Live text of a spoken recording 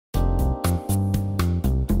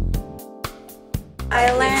I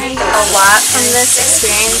learned a lot from this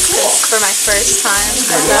experience because for my first time,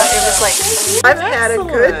 I thought it was like... I've had a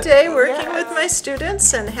good day working with my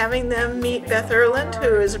students and having them meet Beth Erlund,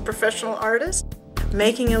 who is a professional artist,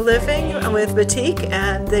 making a living with Batik,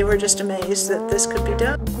 and they were just amazed that this could be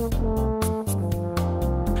done.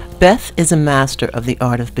 Beth is a master of the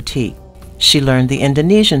art of batik. She learned the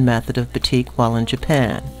Indonesian method of batik while in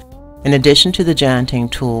Japan. In addition to the janting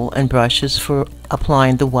tool and brushes for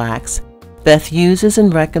applying the wax, Beth uses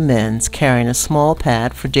and recommends carrying a small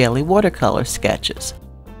pad for daily watercolor sketches.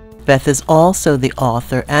 Beth is also the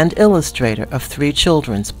author and illustrator of 3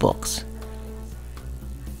 children's books.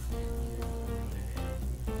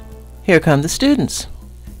 Here come the students.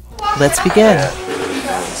 Let's begin.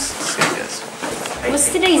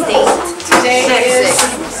 What's today's date? Today is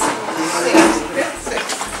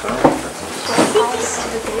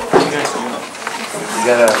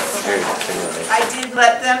I did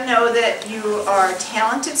let them know that you are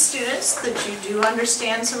talented students, that you do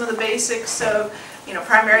understand some of the basics of,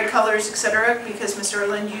 primary colors, etc., because Ms.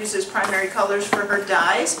 Erlund uses primary colors for her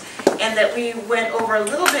dyes, and that we went over a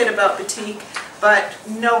little bit about batik, but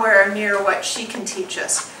nowhere near what she can teach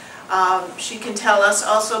us. She can tell us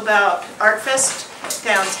also about Art Fest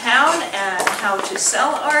downtown and how to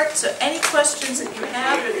sell art. So any questions that you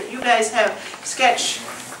have, or that you guys have sketch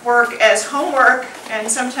work as homework and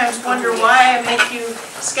sometimes wonder why I make you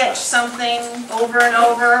sketch something over and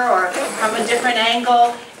over or from a different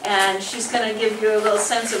angle, and she's going to give you a little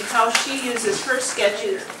sense of how she uses her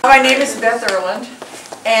sketches. My name is Beth Erlund,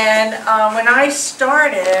 and when I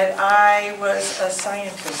started, I was a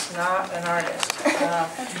scientist, not an artist.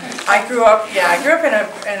 I grew up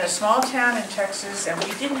in a small town in Texas, and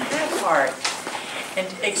we didn't have art,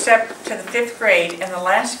 except to the 5th grade, and the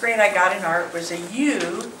last grade I got in art was a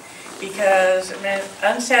U, because it meant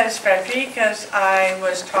unsatisfactory, because I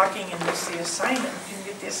was talking and missed the assignment, didn't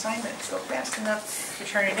get the assignment to go fast enough to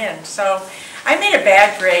turn it in. So I made a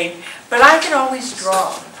bad grade, but I could always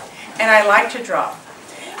draw, and I like to draw.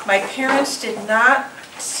 My parents did not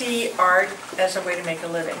see art as a way to make a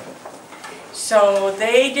living, so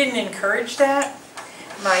they didn't encourage that.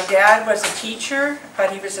 My dad was a teacher,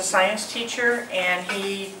 but he was a science teacher, and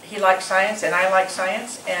he liked science, and I like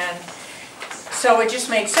science, and so it just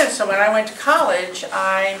made sense. So when I went to college,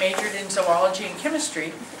 I majored in zoology and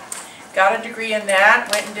chemistry, got a degree in that,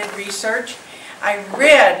 went and did research. I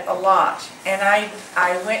read a lot, and I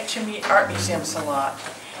went to art museums a lot,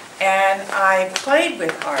 and I played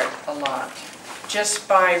with art a lot, just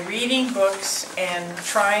by reading books and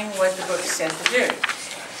trying what the books said to do.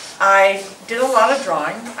 I did a lot of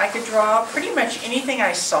drawing. I could draw pretty much anything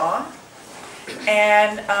I saw,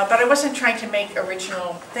 but I wasn't trying to make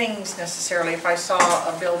original things necessarily. If I saw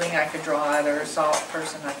a building, I could draw it, or saw a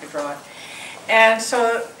person, I could draw it. And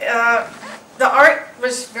so the art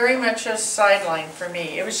was very much a sideline for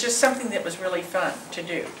me. It was just something that was really fun to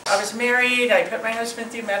do. I was married, I put my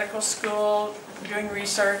husband through medical school, doing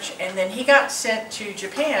research, and then he got sent to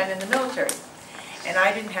Japan in the military, and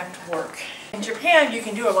I didn't have to work. In Japan, you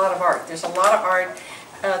can do a lot of art. There's a lot of art.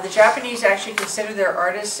 The Japanese actually consider their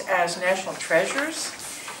artists as national treasures,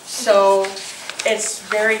 so it's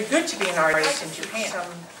very good to be an artist in Japan.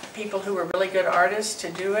 Some people who were really good artists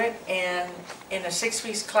to do it, and in a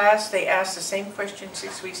 6-week class, they asked the same question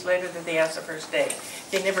 6 weeks later that they asked the first day.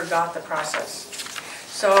 They never got the process.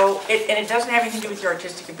 So, it doesn't have anything to do with your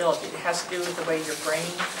artistic ability. It has to do with the way your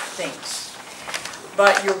brain thinks.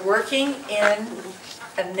 But you're working in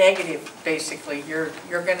a negative, basically. You're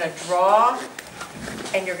going to draw,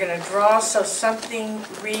 and you're going to draw so something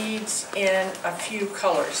reads in a few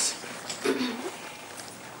colors.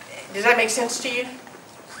 Does that make sense to you?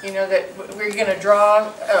 You know, that we're going to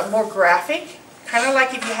draw more graphic, kind of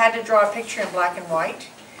like if you had to draw a picture in black and white,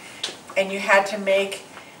 and you had to make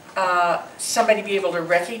somebody be able to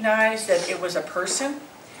recognize that it was a person,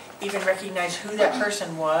 even recognize who that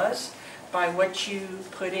person was by what you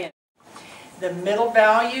put in. The middle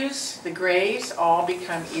values, the grays, all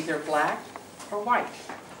become either black or white.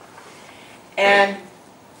 And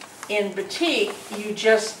in batik, you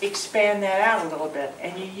just expand that out a little bit,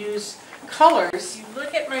 and you use colors. You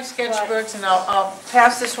look at my sketchbooks, and I'll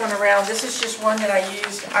pass this one around. This is just one that I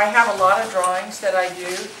used. I have a lot of drawings that I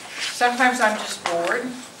do. Sometimes I'm just bored,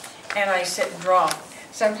 and I sit and draw.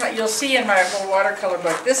 Sometimes you'll see in my little watercolor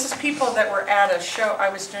book, this is people that were at a show. I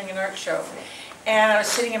was doing an art show, and I was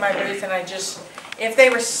sitting in my booth, and if they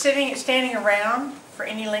were standing around for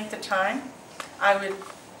any length of time, I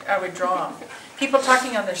would draw them. People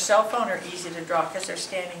talking on their cell phone are easy to draw because they're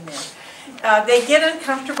standing there. They get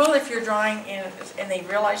uncomfortable if you're drawing and they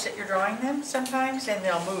realize that you're drawing them sometimes, and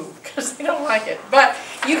they'll move because they don't like it. But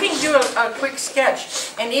you can do a quick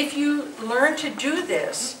sketch, and if you learn to do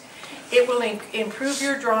this, it will improve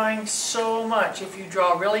your drawing so much if you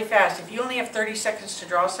draw really fast. If you only have 30 seconds to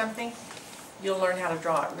draw something, you'll learn how to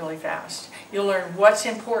draw it really fast. You'll learn what's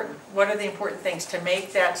important, what are the important things to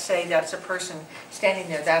make that say that's a person standing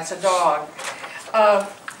there, that's a dog.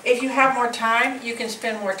 If you have more time, you can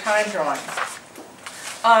spend more time drawing.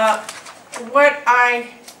 What I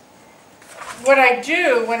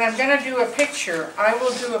do when I'm going to do a picture, I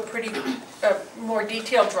will do a more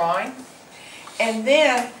detailed drawing, and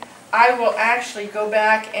then I will actually go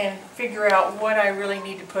back and figure out what I really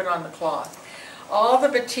need to put on the cloth. All the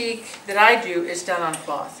batik that I do is done on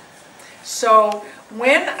cloth. So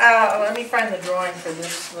when, let me find the drawing for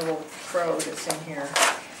this little crow that's in here.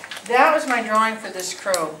 That was my drawing for this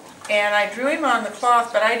crow. And I drew him on the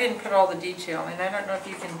cloth, but I didn't put all the detail. And I don't know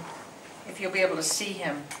if you'll be able to see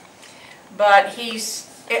him. But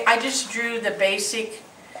I just drew the basic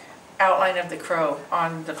outline of the crow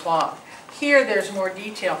on the cloth. Here there's more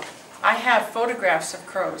detail. I have photographs of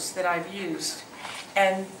crows that I've used.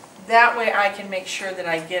 And that way I can make sure that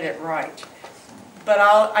I get it right. But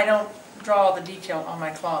I don't draw all the detail on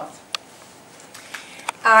my cloth.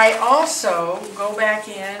 I also go back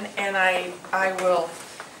in and I will,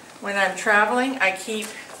 when I'm traveling, I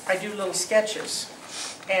do little sketches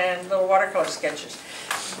and little watercolor sketches.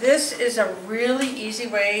 This is a really easy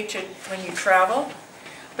way to, when you travel,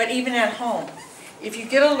 but even at home. If you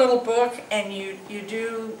get a little book and you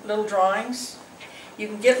do little drawings, you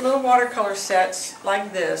can get little watercolor sets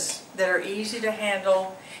like this that are easy to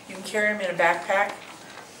handle. You can carry them in a backpack,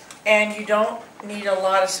 and you don't need a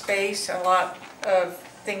lot of space, a lot of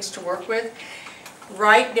things to work with.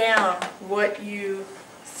 Write down what you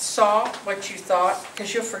saw, what you thought,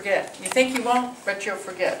 because you'll forget. You think you won't, but you'll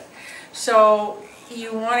forget. So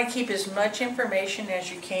you want to keep as much information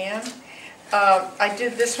as you can. I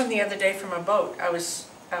did this one the other day from a boat. I was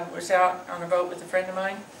out on a boat with a friend of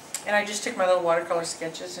mine, and I just took my little watercolor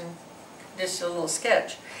sketches and just a little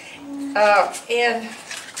sketch. And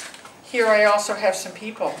here I also have some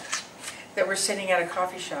people that were sitting at a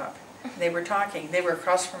coffee shop. They were talking. They were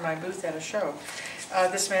across from my booth at a show.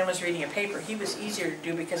 This man was reading a paper. He was easier to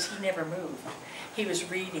do because he never moved. He was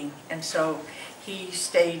reading, and so he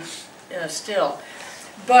stayed still.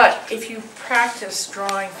 But if you practice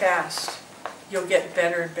drawing fast, you'll get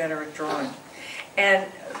better and better at drawing.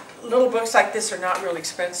 And little books like this are not real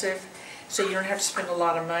expensive, so you don't have to spend a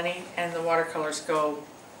lot of money, and the watercolors go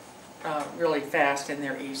really fast and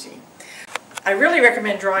they're easy. I really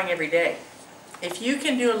recommend drawing every day. If you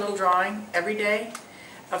can do a little drawing every day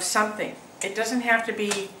of something, it doesn't have to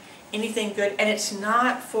be anything good, and it's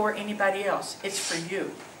not for anybody else, it's for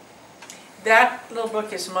you. That little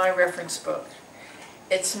book is my reference book.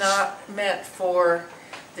 It's not meant for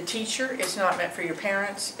the teacher, it's not meant for your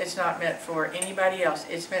parents, it's not meant for anybody else.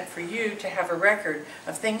 It's meant for you to have a record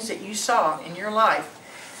of things that you saw in your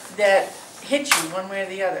life that hit you one way or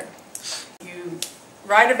the other. You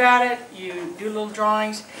write about it, you do little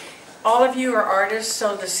drawings. All of you are artists,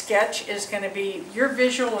 so the sketch is going to be, your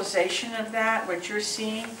visualization of that, what you're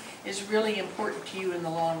seeing, is really important to you in the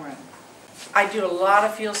long run. I do a lot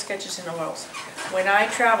of field sketches in oils. When I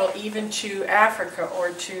travel even to Africa or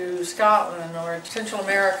to Scotland or Central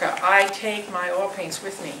America, I take my oil paints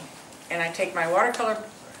with me, and I take my watercolor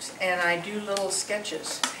and I do little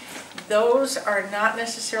sketches. Those are not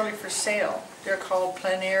necessarily for sale. They're called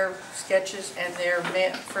plein air sketches, and they're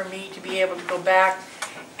meant for me to be able to go back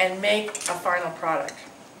and make a final product.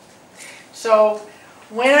 So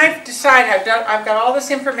when I've decided I've got all this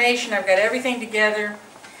information, I've got everything together,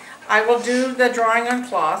 I will do the drawing on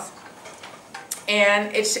cloth,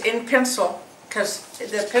 and it's in pencil because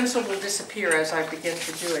the pencil will disappear as I begin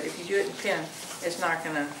to do it. If you do it in pen,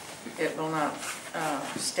 it will not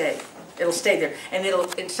stay. It'll stay there,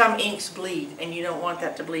 and some inks bleed, and you don't want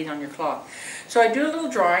that to bleed on your cloth. So I do a little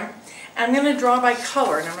drawing. I'm going to draw by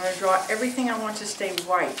color, and I'm going to draw everything I want to stay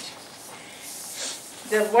white.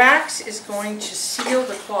 The wax is going to seal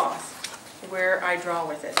the cloth where I draw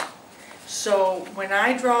with it. So when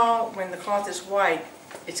I draw, when the cloth is white,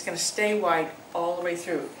 it's going to stay white all the way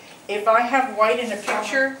through. If I have white in a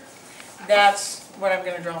picture, that's what I'm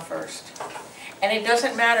going to draw first. And it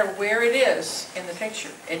doesn't matter where it is in the picture.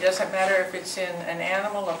 It doesn't matter if it's in an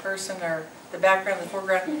animal, a person, or the background, the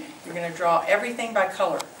foreground. You're going to draw everything by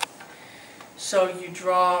color. So you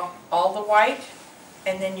draw all the white,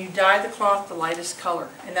 and then you dye the cloth the lightest color.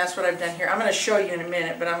 And that's what I've done here. I'm going to show you in a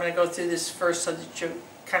minute, but I'm going to go through this first so that you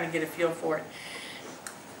kind of get a feel for it.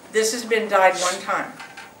 This has been dyed one time.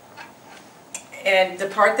 And the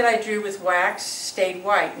part that I drew with wax stayed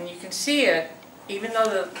white, and you can see it, even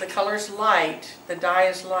though the color's light, the dye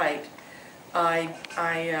is light,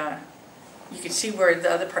 you can see where the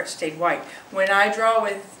other part stayed white. When I draw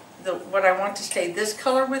with what I want to stay this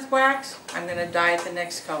color with wax, I'm going to dye it the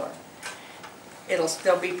next color.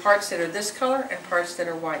 There'll be parts that are this color and parts that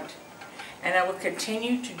are white. And I will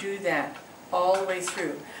continue to do that all the way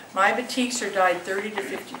through. My batiks are dyed 30 to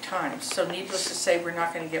 50 times, so needless to say, we're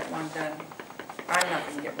not going to get one done. I'm not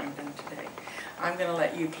going to get one done today. I'm going to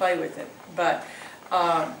let you play with it. But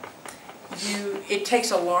it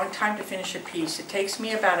takes a long time to finish a piece. It takes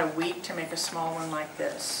me about a week to make a small one like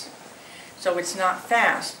this. So it's not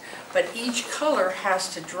fast, but each color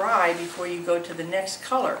has to dry before you go to the next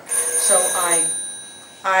color. So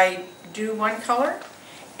I do one color,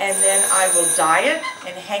 and then I will dye it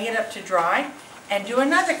and hang it up to dry, and do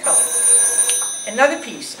another color, another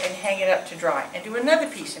piece, and hang it up to dry, and do another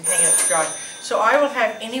piece and hang it up to dry. So I will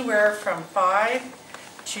have anywhere from 5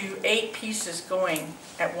 to 8 pieces going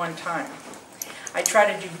at one time. I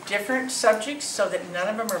try to do different subjects so that none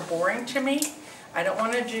of them are boring to me. I don't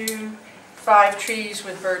want to do 5 trees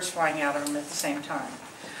with birds flying out of them at the same time.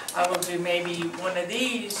 I will do maybe one of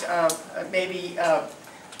these, maybe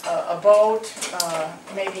a boat,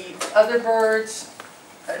 maybe other birds,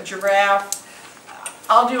 a giraffe.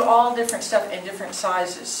 I'll do all different stuff in different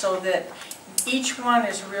sizes so that each one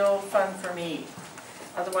is real fun for me.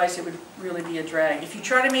 Otherwise it would really be a drag. If you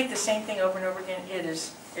try to make the same thing over and over again,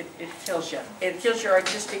 it kills you. It kills your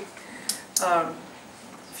artistic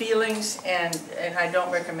feelings, and I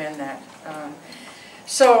don't recommend that.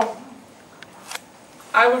 So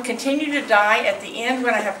I will continue to dye. At the end,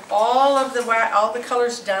 when I have all the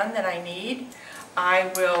colors done that I need,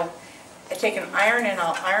 I will take an iron and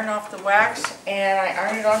I'll iron off the wax, and I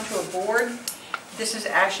iron it onto a board. This is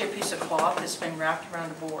actually a piece of cloth that's been wrapped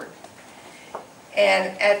around a board.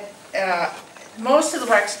 And most of the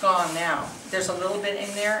wax is gone now. There's a little bit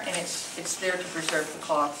in there, and it's there to preserve the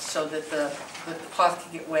cloth so that the cloth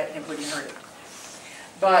can get wet and it wouldn't hurt it.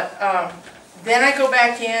 But then I go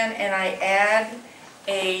back in and I add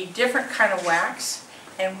a different kind of wax,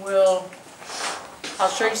 and I'll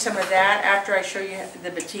show you some of that after I show you the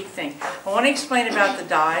batik thing. I want to explain about the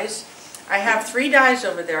dyes. I have 3 dyes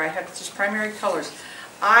over there. I have just primary colors.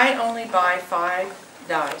 I only buy 5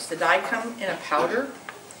 dyes. The dye come in a powder.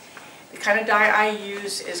 The kind of dye I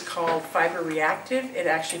use is called fiber reactive. It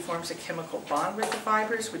actually forms a chemical bond with the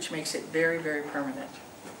fibers, which makes it very, very permanent.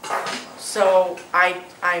 So I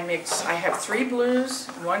have 3 blues,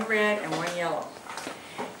 1 red, and 1 yellow.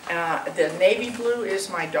 The navy blue is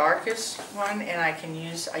my darkest one, and I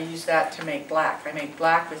use that to make black. I make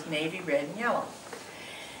black with navy, red, and yellow.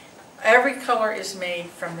 Every color is made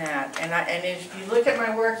from that, and if you look at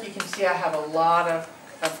my work, you can see I have a lot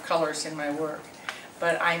of colors in my work.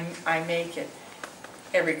 But I make it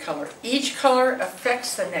every color. Each color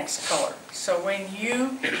affects the next color. So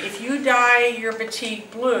if you dye your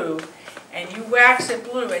batik blue and you wax it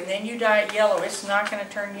blue and then you dye it yellow, it's not going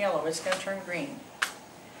to turn yellow, it's going to turn green.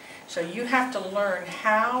 So you have to learn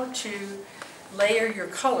how to layer your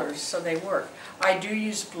colors so they work. I do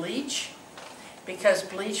use bleach, because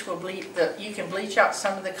bleach will you can bleach out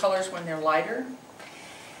some of the colors when they're lighter,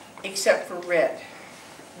 except for red.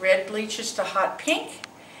 Red bleaches to hot pink,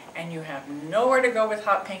 and you have nowhere to go with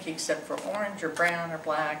hot pink except for orange or brown or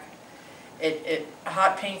black.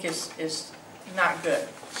 Hot pink is not good.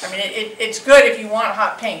 I mean, it's good if you want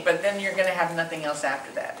hot pink, but then you're going to have nothing else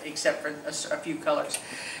after that except for a few colors.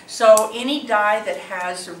 So any dye that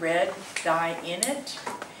has red dye in it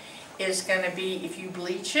is going to be, if you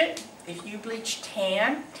bleach it, if you bleach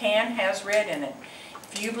tan has red in it.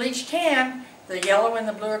 If you bleach tan, the yellow and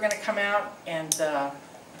the blue are going to come out, and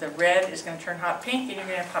the red is going to turn hot pink, and you're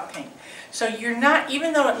going to have hot pink. So you're not,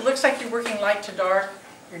 even though it looks like you're working light to dark,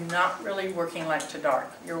 you're not really working light to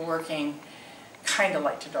dark. You're working kind of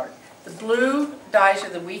light to dark. The blue dyes are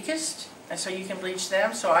the weakest, and so you can bleach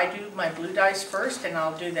them. So I do my blue dyes first, and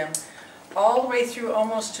I'll do them all the way through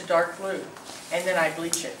almost to dark blue, and then I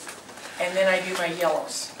bleach it. And then I do my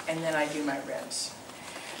yellows, and then I do my reds.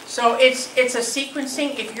 So it's a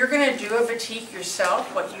sequencing. If you're going to do a batik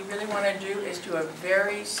yourself, what you really want to do is do a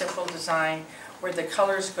very simple design where the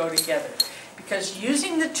colors go together. Because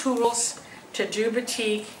using the tools to do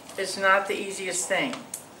batik is not the easiest thing.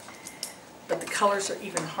 But the colors are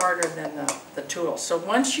even harder than the tools. So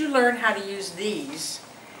once you learn how to use these,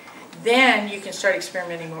 then you can start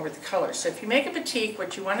experimenting more with the colors. So if you make a batik,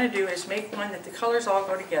 what you want to do is make one that the colors all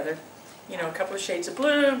go together. You know, a couple of shades of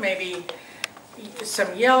blue, maybe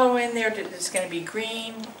some yellow in there that's going to be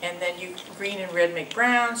green, and then green and red make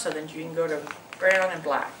brown, so then you can go to brown, and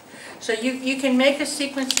black. So you can make a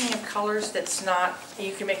sequencing of colors that's not,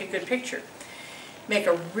 you can make a good picture. Make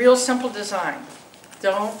a real simple design.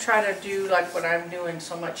 Don't try to do like what I'm doing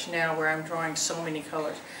so much now where I'm drawing so many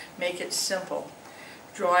colors. Make it simple.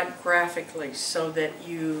 Draw it graphically so that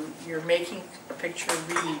you're making a picture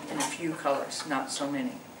read in a few colors, not so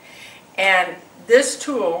many. And this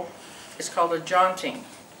tool is called a jaunting.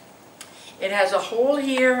 It has a hole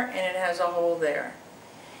here and it has a hole there.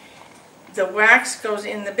 The wax goes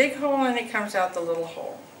in the big hole and it comes out the little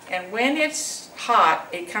hole. And when it's hot,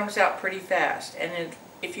 it comes out pretty fast. And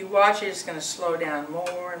if you watch it, it's going to slow down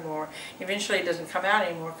more and more. Eventually it doesn't come out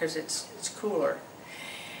anymore because it's cooler.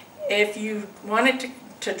 If you want it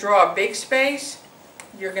to draw a big space,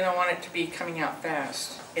 you're going to want it to be coming out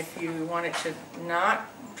fast. If you want it to not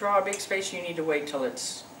draw a big space, you need to wait till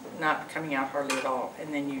it's not coming out hardly at all,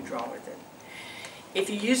 and then you draw with it. If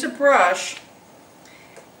you use a brush,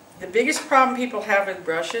 the biggest problem people have with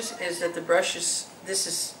brushes is that the brushes, this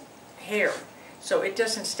is hair, so it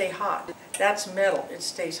doesn't stay hot. That's metal, it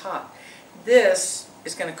stays hot. This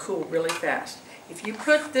is going to cool really fast. If you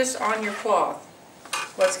put this on your cloth,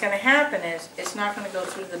 what's going to happen is it's not going to go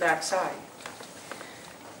through the back side.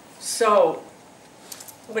 So,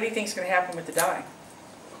 what do you think is going to happen with the dye?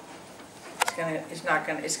 It's going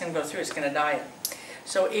to go through, it's going to dye it.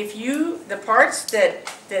 So if the parts that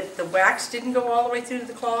the wax didn't go all the way through to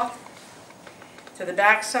the cloth, to the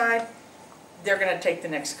back side, they're going to take the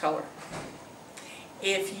next color.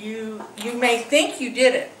 If you may think you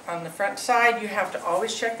did it on the front side, you have to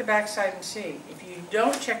always check the back side and see. If you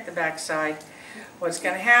don't check the back side, what's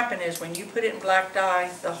going to happen is when you put it in black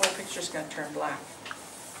dye, the whole picture is going to turn black.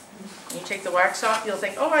 When you take the wax off, you'll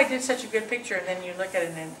think, oh, I did such a good picture, and then you look at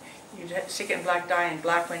it and you stick it in black dye and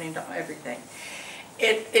black went into everything.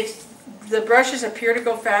 The brushes appear to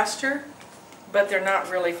go faster, but they're not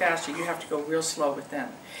really faster. You have to go real slow with them.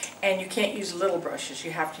 And you can't use little brushes.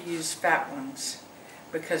 You have to use fat ones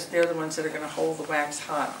because they're the ones that are going to hold the wax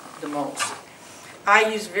hot the most. I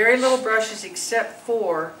use very little brushes except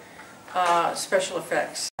for special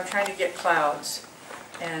effects. I'm trying to get clouds,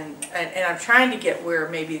 and I'm trying to get where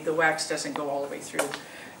maybe the wax doesn't go all the way through.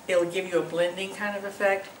 It'll give you a blending kind of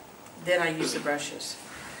effect. Then I use the brushes.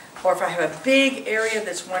 Or if I have a big area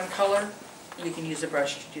that's one color, you can use a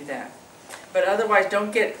brush to do that. But otherwise,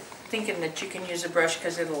 don't get thinking that you can use a brush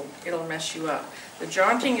because it'll mess you up. The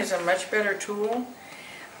jaunting is a much better tool.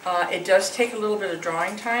 It does take a little bit of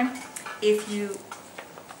drawing time. If you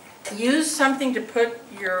use something to put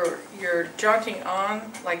your jaunting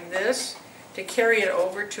on like this, to carry it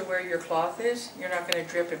over to where your cloth is, you're not going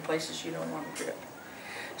to drip in places you don't want to drip.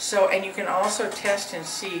 So, and you can also test and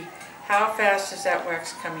see how fast is that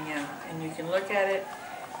wax coming out, and you can look at it,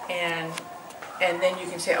 and then you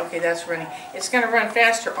can say, okay, that's running. It's going to run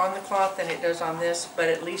faster on the cloth than it does on this, but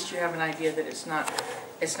at least you have an idea that it's not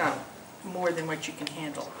more than what you can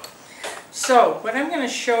handle. So what I'm going to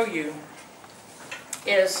show you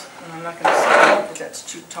is, and I'm not going to say it because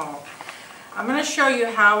that's too tall. I'm going to show you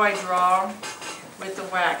how I draw with the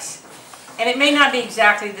wax. And it may not be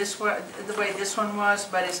exactly this way, the way this one was,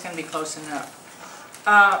 but it's going to be close enough.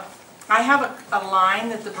 I have a line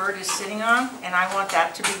that the bird is sitting on, and I want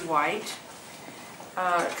that to be white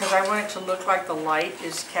because I want it to look like the light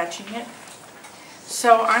is catching it.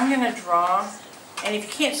 So I'm going to draw, and if you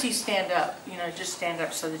can't see, stand up. You know, just stand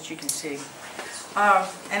up so that you can see.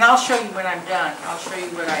 And I'll show you when I'm done. I'll show you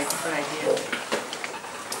what I did.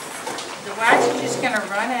 The wax is just going to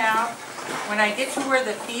run out. When I get to where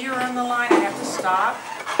the feet are on the line, I have to stop,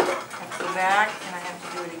 I have to go back, and I have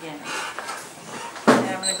to do it again.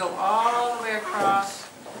 And I'm going to go all the way across.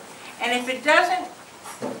 And if it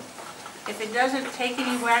doesn't take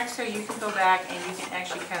any wax there, you can go back and you can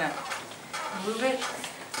actually kind of move it.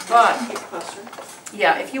 But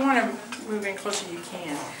yeah, if you want to move in closer, you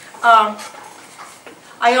can.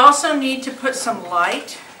 I also need to put some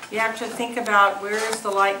light. You have to think about where is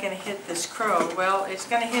the light going to hit this crow. Well, it's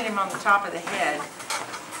going to hit him on the top of the head.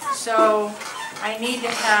 So I need to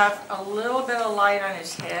have a little bit of light on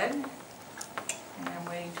his head. And I'm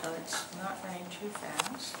waiting till it's not running too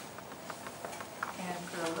fast. And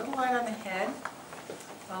put a little light on the head,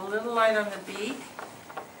 a little light on the beak,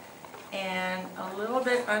 and a little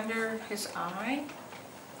bit under his eye,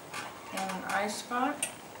 and an eye spot.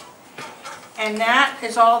 And that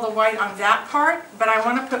is all the white on that part, but I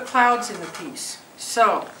want to put clouds in the piece.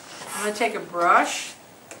 So I'm going to take a brush,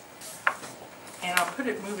 and I'll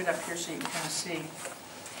move it up here so you can kind of see.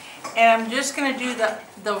 And I'm just going to do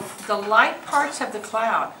the light parts of the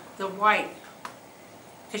cloud, the white,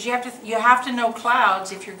 because you have to know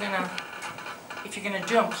clouds if you're going to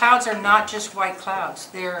do them. Clouds are not just white clouds;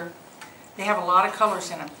 they're They have a lot of colors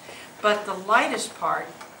in them. But the lightest part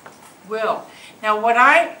will. Now what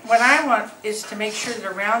I want is to make sure that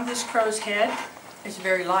around this crow's head is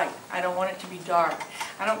very light. I don't want it to be dark.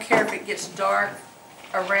 I don't care if it gets dark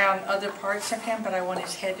around other parts of him, but I want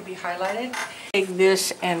his head to be highlighted. Take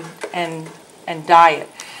this and dye it.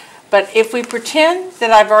 But if we pretend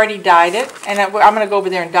that I've already dyed it, and I'm going to go over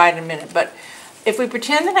there and dye it in a minute, but if we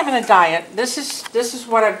pretend that I'm going to dye it, this is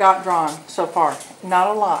what I've got drawn so far. Not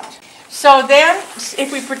a lot. So then,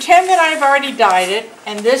 if we pretend that I've already dyed it,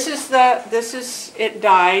 and this is it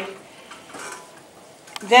dyed,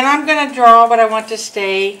 then I'm going to draw what I want to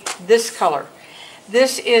stay this color.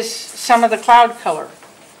 This is some of the cloud color.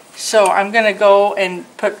 So I'm going to go and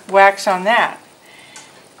put wax on that.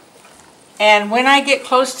 And when I get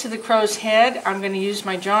close to the crow's head, I'm going to use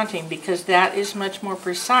my jaunting because that is much more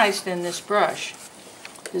precise than this brush.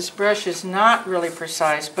 This brush is not really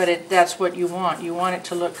precise, but that's what you want. You want it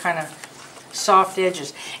to look kind of soft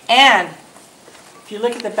edges. And if you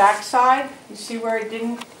look at the back side, you see where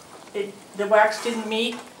the wax didn't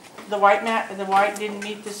meet the white the white didn't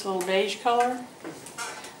meet this little beige color.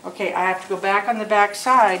 Okay, I have to go back on the back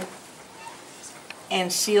side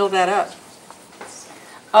and seal that up.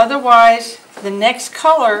 Otherwise, the next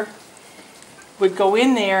color would go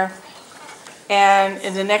in there, and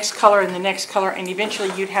in the next color, and the next color, and eventually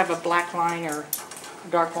you'd have a black line or a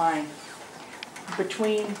dark line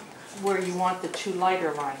between where you want the two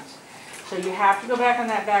lighter lines. So you have to go back on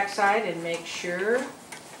that back side and make sure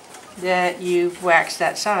that you've waxed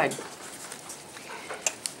that side.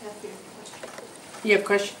 You have a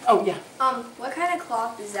question? Oh, yeah. What kind of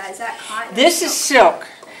cloth is that? Is that cotton? This is silk.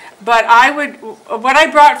 But what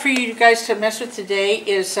I brought for you guys to mess with today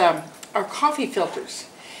is our coffee filters,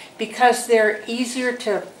 because they're easier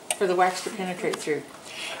for the wax to penetrate through,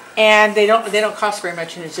 and they don't cost very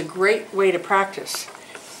much, and it's a great way to practice.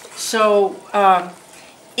 So, and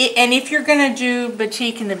if you're going to do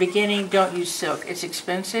batik in the beginning, don't use silk. It's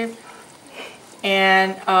expensive,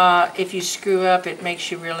 and if you screw up, it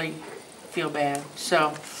makes you really feel bad.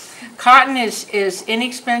 So, cotton is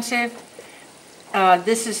inexpensive.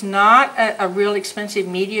 This is not a real expensive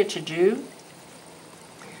media to do.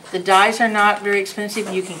 The dyes are not very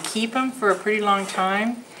expensive. You can keep them for a pretty long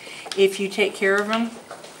time if you take care of them.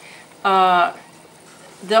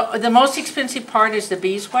 The most expensive part is the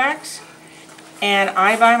beeswax, and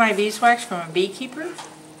I buy my beeswax from a beekeeper.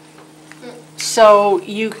 So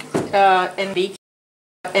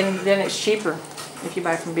and then it's cheaper if you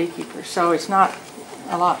buy from beekeepers. So it's not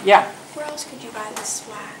a lot. Yeah. Where else could you buy this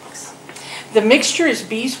wax? The mixture is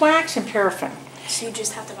beeswax and paraffin. So you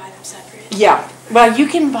just have to buy them separate? Yeah. Well, you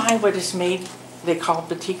can buy what is made, they call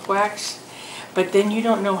batik wax, but then you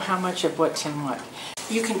don't know how much of what's in what.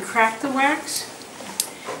 You can crack the wax.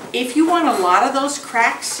 If you want a lot of those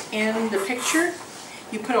cracks in the picture,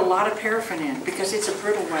 you put a lot of paraffin in because it's a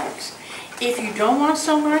brittle wax. If you don't want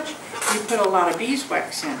so much, you put a lot of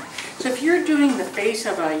beeswax in. So if you're doing the face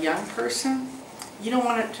of a young person, you don't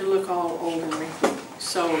want it to look all old and wrinkled.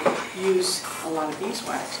 So use a lot of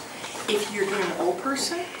beeswax. If you're doing an old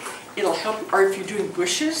person, it'll help. Or if you're doing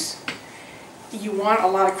bushes, you want a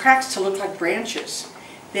lot of cracks to look like branches.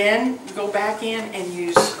 Then go back in and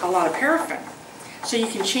use a lot of paraffin. So you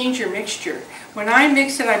can change your mixture. When I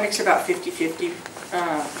mix it, I mix about 50-50.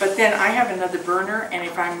 But then I have another burner, and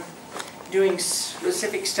if I'm doing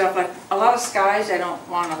specific stuff, like a lot of skies, I don't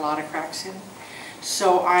want a lot of cracks in.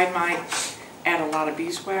 So I might add a lot of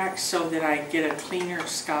beeswax so that I get a cleaner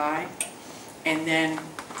sky, and then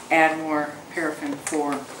add more paraffin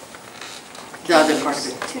for the other part of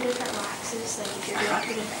it. Two different waxes, like if you're doing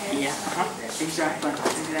two different Yeah, exactly.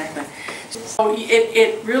 So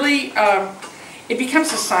it really, it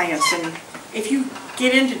becomes a science, and if you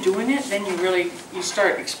get into doing it, then you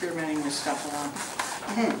start experimenting with stuff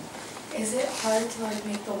a lot. Is it hard to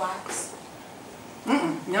make the wax?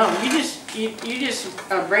 No, you just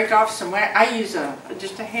break off some wax. I use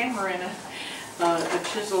just a hammer and a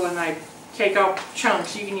chisel, and I take off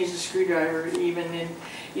chunks. You can use a screwdriver even, and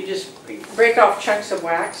you just break off chunks of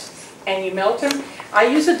wax and you melt them. I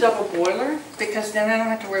use a double boiler because then I don't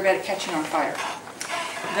have to worry about it catching on fire.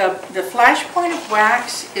 The flash point of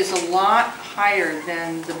wax is a lot higher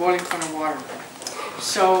than the boiling point of water.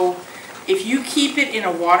 So if you keep it in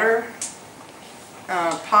a water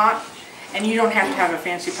pot, and you don't have to have a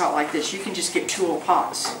fancy pot like this, you can just get 2 old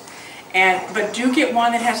pots. But do get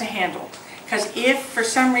one that has a handle. Because if for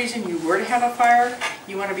some reason you were to have a fire,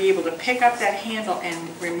 you want to be able to pick up that handle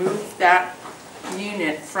and remove that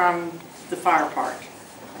unit from the fire part.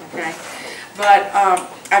 Okay? But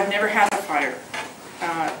I've never had a fire.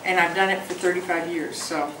 And I've done it for 35 years.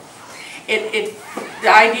 So the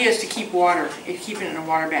idea is to keep keep it in a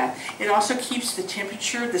water bath. It also keeps the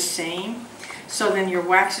temperature the same, so then your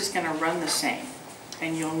wax is going to run the same,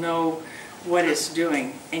 and you'll know what it's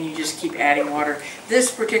doing, and you just keep adding water. This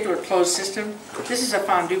particular closed system, this is a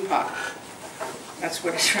fondue pot. That's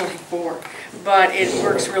what it's really for. But it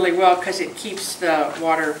works really well because it keeps the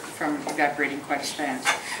water from evaporating quite as fast.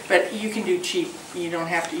 But you can do cheap. You don't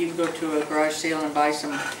have to. You can go to a garage sale and buy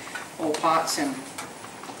some old pots. And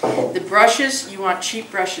the brushes, you want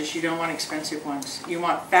cheap brushes. You don't want expensive ones. You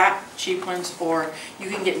want fat, cheap ones, or you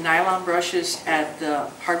can get nylon brushes at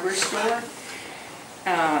the hardware store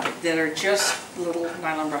that are just little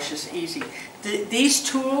nylon brushes, easy. These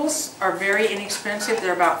tools are very inexpensive.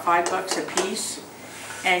 They're about $5 a piece.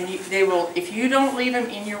 And they will, if you don't leave them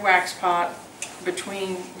in your wax pot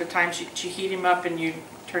between the times you heat them up and you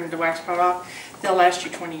turn the wax pot off, they'll last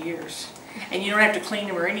you 20 years. And you don't have to clean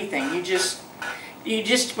them or anything. You just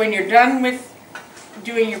when you're done with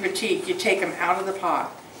doing your batik, you take them out of the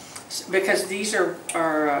pot, because these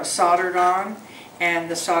are soldered on, and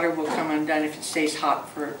the solder will come undone if it stays hot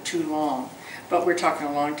for too long. But we're talking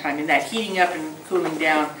a long time, and that heating up and cooling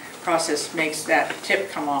down process makes that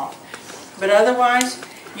tip come off. But otherwise,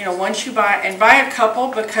 you know, once you buy a couple,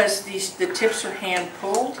 because the tips are hand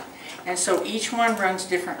pulled, and so each one runs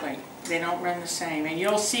differently. They don't run the same, and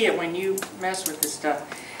you'll see it when you mess with this stuff.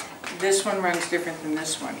 This one runs different than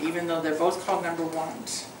this one, even though they're both called number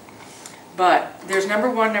ones. But there's number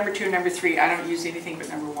 1, number 2, number 3. I don't use anything but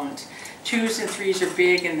number 1s. 2s and 3s are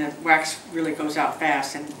big, and the wax really goes out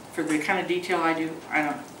fast. And for the kind of detail I do, I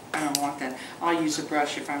don't want that. I'll use a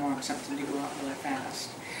brush if I want something to go out really fast.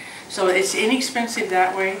 So it's inexpensive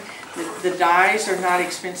that way. The dyes are not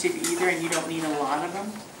expensive either, and you don't need a lot of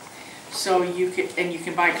them. So you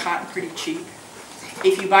can buy cotton pretty cheap.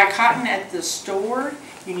 If you buy cotton at the store,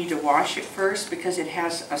 you need to wash it first, because it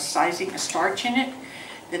has a starch in it.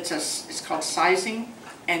 It's called sizing,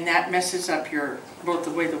 and that messes up both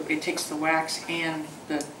the way it takes the wax and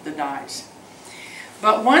the dyes.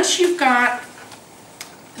 But once you've got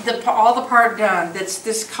all the part done, that's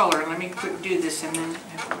this color. Let me do this, and then I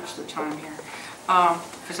have to watch the time here,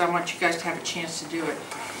 because I want you guys to have a chance to do it.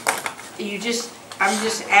 I'm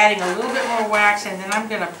just adding a little bit more wax, and then I'm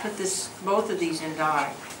going to put both of these in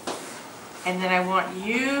dye. And then I want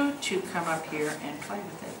you to come up here and play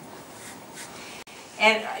with it.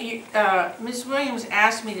 And Ms. Williams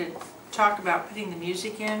asked me to talk about putting the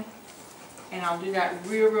music in, and I'll do that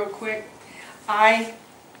real quick. I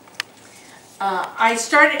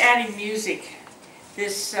started adding music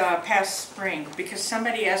this past spring because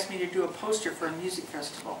somebody asked me to do a poster for a music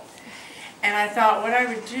festival. And I thought what I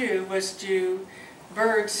would do was do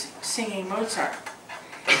birds singing Mozart.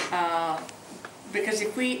 Because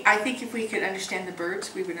I think if we could understand the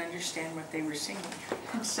birds, we would understand what they were singing.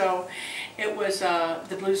 And so it was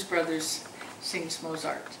the Blues Brothers sings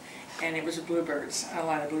Mozart, and it was a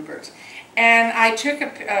lot of bluebirds. And I took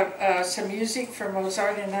some music from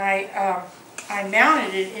Mozart, and I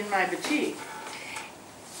mounted it in my batik.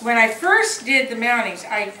 When I first did the mountings,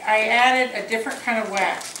 I added a different kind of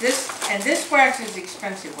wax. This wax is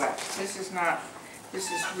expensive wax. This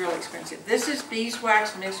is real expensive. This is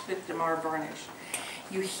beeswax mixed with Damar varnish.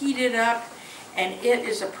 You heat it up, and it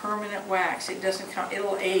is a permanent wax.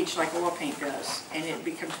 It'll age like oil paint does, and it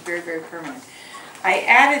becomes very, very permanent. I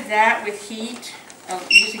added that with heat,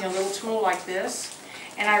 using a little tool like this,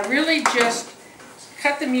 and I really just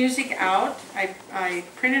cut the music out. I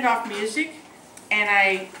printed off music, and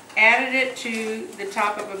I added it to the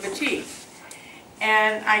top of a batik.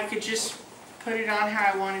 And I could just put it on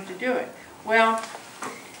how I wanted to do it. Well,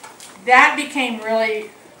 that became really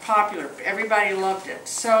popular. Everybody loved it.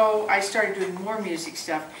 So I started doing more music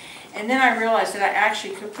stuff. And then I realized that I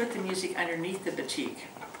actually could put the music underneath the batik,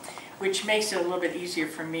 which makes it a little bit easier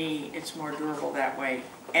for me. It's more durable that way.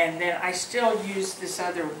 And then I still use this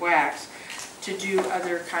other wax to do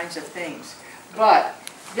other kinds of things. But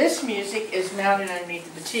this music is mounted underneath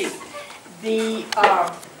the batik.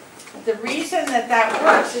 The reason that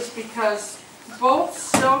works is because both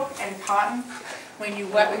silk and cotton, when you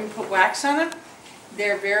put wax on them,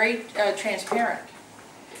 they're very transparent.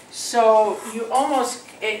 So you almost,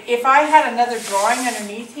 if I had another drawing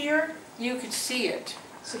underneath here, you could see it.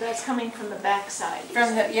 So that's coming from the back side.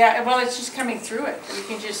 Yeah, well, it's just coming through it. You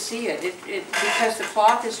can just see it. Because the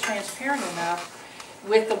cloth is transparent enough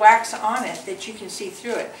with the wax on it that you can see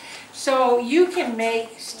through it. So you can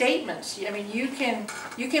make statements. I mean, you can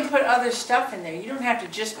put other stuff in there. You don't have to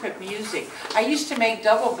just put music. I used to make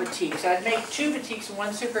double batiks. I'd make 2 batiks and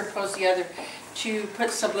one superimpose the other to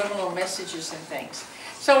put subliminal messages and things.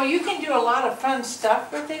 So you can do a lot of fun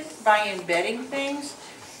stuff with it by embedding things.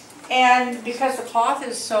 And because the cloth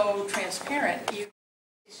is so transparent,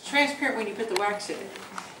 it's transparent when you put the wax in it.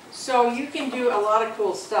 So you can do a lot of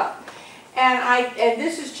cool stuff. And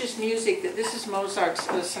this is just music. This is Mozart's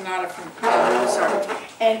sonata from Mozart.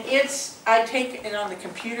 And I take it on the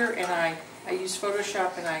computer and I use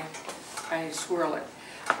Photoshop and I swirl it.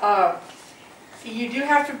 You do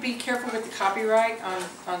have to be careful with the copyright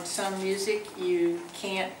on some music. You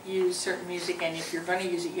can't use certain music, and if you're going to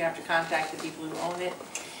use it, you have to contact the people who own it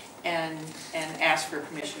and ask for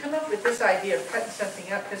permission. I come up with this idea of cutting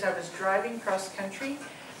something up because I was driving cross country,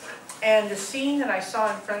 and the scene that I saw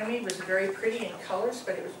in front of me was very pretty in colors,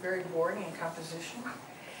 but it was very boring in composition.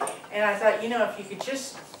 And I thought, you know, if you could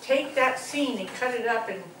just take that scene and cut it up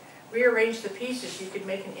and rearrange the pieces, you could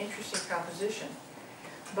make an interesting composition.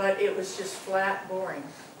 But it was just flat boring.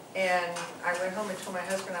 And I went home and told my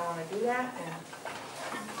husband I want to do that,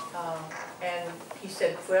 and he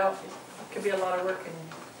said, well, it could be a lot of work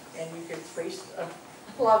and you could waste a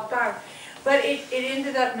lot of time. But it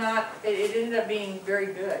ended up being very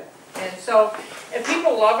good. And so if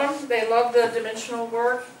people love them, they love the dimensional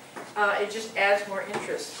work, it just adds more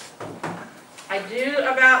interest. I do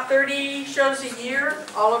about 30 shows a year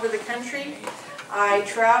all over the country. I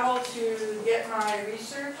travel to get my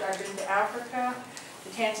research. I've been to Africa, to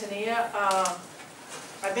Tanzania.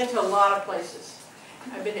 I've been to a lot of places.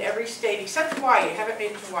 I've been to every state except Hawaii. I haven't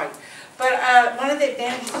been to Hawaii. But one of the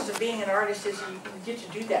advantages of being an artist is you get to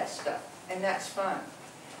do that stuff, and that's fun.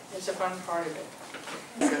 It's a fun part of it.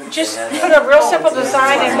 Just put a real simple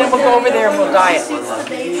design, and then we'll go over there and we'll dye it.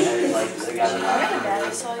 I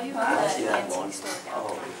saw you at the antique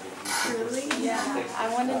store. Really? Yeah. I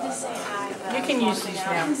wanted to say hi. You can use these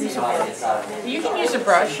now. These will work. You can use a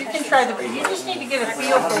brush. You can try the. You just need to get a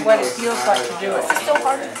feel for what it feels like to do it. It's so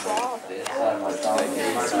hard to draw.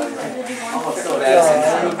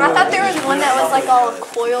 I thought there was one that was like all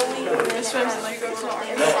coily. This one's like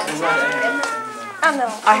I don't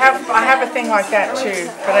know. I have a thing like that too,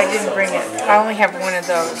 but I didn't bring it. I only have one of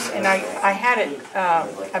those, and I had it.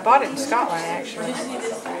 I bought it in Scotland actually.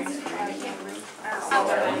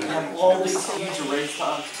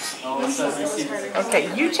 Okay,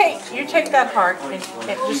 you take that heart and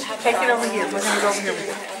just take it over here. We're gonna go over here with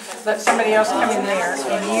it. Let somebody else come in there,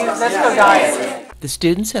 and let's go dye it. The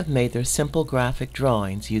students have made their simple graphic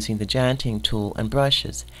drawings using the janting tool and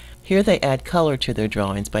brushes. Here they add color to their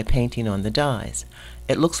drawings by painting on the dies.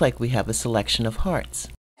 It looks like we have a selection of hearts.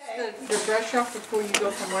 The brush off before you go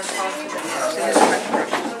from one part to the next. So here's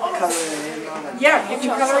brush. Yeah, you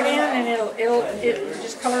can color it in, and it'll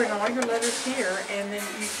just color in all your letters here, and then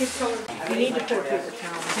you keep color. You need to put a paper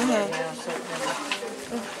towel now. So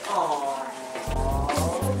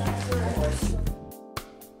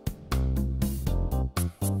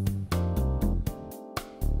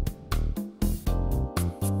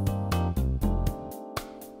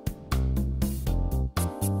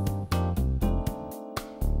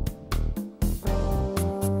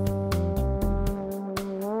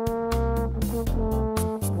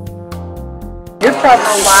you're probably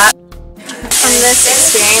a lot from this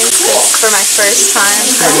experience because for my first time I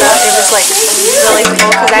thought it was like really cool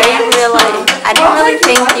because I didn't really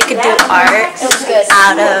think you could do art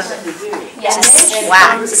out of just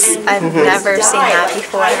wax. I've never seen that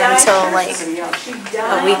before until like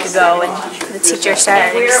a week ago when the teacher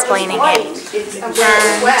started explaining it.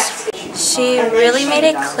 And she really made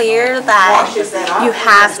it clear that you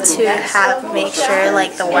have to make sure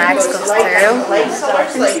like the wax goes through and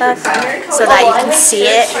stuff so that you can see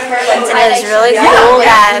it. And it was really cool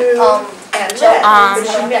that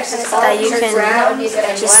you can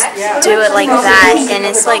just do it like that, and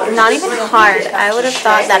it's like not even hard. I would have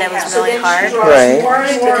thought that it was really hard, Right.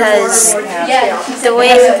 because the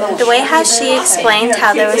way how she explained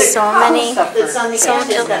how there was so many,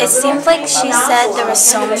 it seemed like she said there was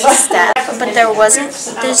so many steps, but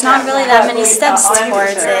there's not really that many steps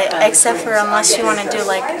towards it, except for unless you want to do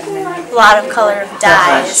like a lot of color of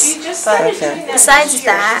dyes. But besides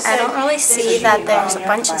that, I don't really see that there's a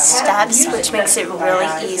bunch of steps, which makes it really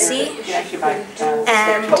easy.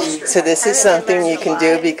 And So this is something you can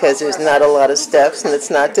do because there's not a lot of steps and it's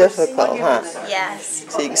not difficult, huh? yes,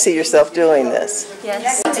 So you can see yourself doing this.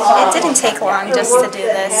 yes, it didn't take long just to do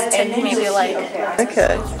this. It took maybe like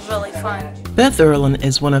Okay. really fun. Beth Erlund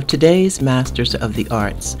is one of today's Masters of the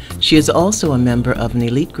Arts. She is also a member of an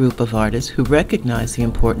elite group of artists who recognize the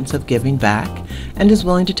importance of giving back and is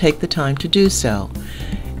willing to take the time to do so.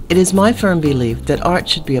 It is my firm belief that art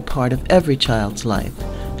should be a part of every child's life,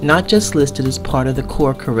 not just listed as part of the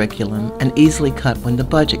core curriculum and easily cut when the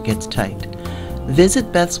budget gets tight.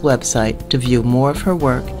 Visit Beth's website to view more of her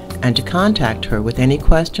work and to contact her with any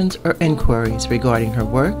questions or inquiries regarding her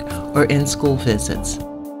work or in-school visits.